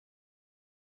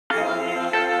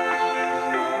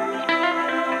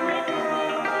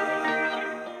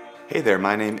Hey there,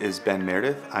 my name is Ben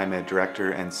Meredith. I'm a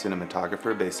director and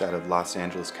cinematographer based out of Los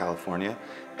Angeles, California,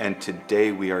 and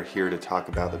today we are here to talk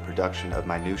about the production of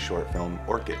my new short film,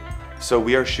 Orchid. So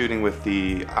we are shooting with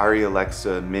the ARRI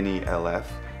ALEXA Mini LF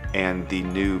and the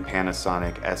new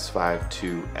Panasonic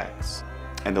S5IIX.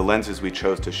 And the lenses we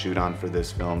chose to shoot on for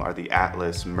this film are the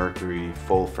Atlas Mercury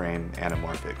full-frame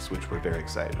anamorphics, which we're very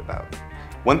excited about.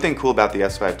 One thing cool about the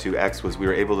S5IIX was we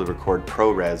were able to record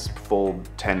ProRes full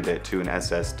 10-bit to an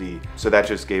SSD, so that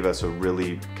just gave us a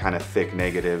really kind of thick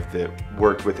negative that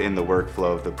worked within the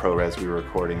workflow of the ProRes we were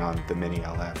recording on the Mini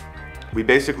LF. We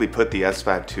basically put the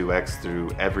S5IIX through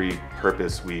every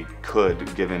purpose we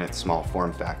could given its small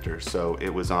form factor. So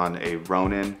it was on a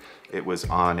Ronin, it was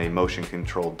on a motion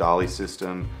controlled dolly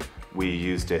system, we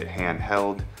used it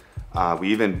handheld, we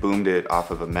even boomed it off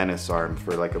of a Menace arm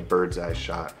for like a bird's eye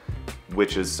shot,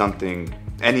 which is something,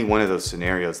 any one of those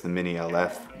scenarios, the Mini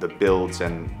LF, the builds,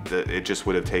 and it just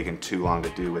would have taken too long to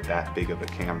do with that big of a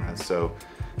camera. So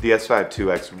the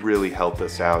S5IIX really helped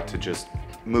us out to just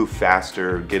move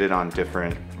faster, get it on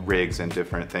different rigs and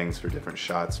different things for different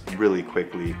shots really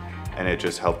quickly, and it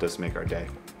just helped us make our day.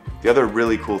 The other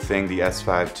really cool thing the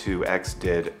S5IIX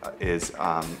did is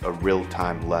a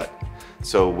real-time LUT.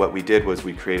 So what we did was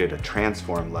we created a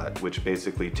transform LUT, which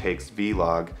basically takes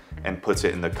Vlog and puts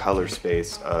it in the color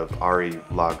space of ARRI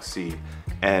Log C.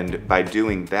 And by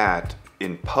doing that,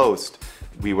 in post,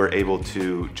 we were able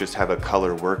to just have a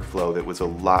color workflow that was a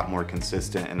lot more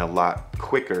consistent and a lot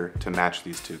quicker to match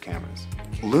these two cameras.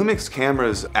 LUMIX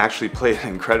cameras actually play an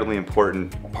incredibly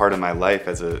important part of my life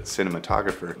as a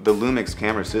cinematographer. The LUMIX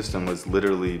camera system was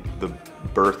literally the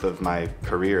birth of my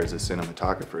career as a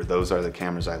cinematographer. Those are the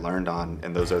cameras I learned on,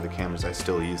 and those are the cameras I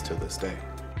still use to this day.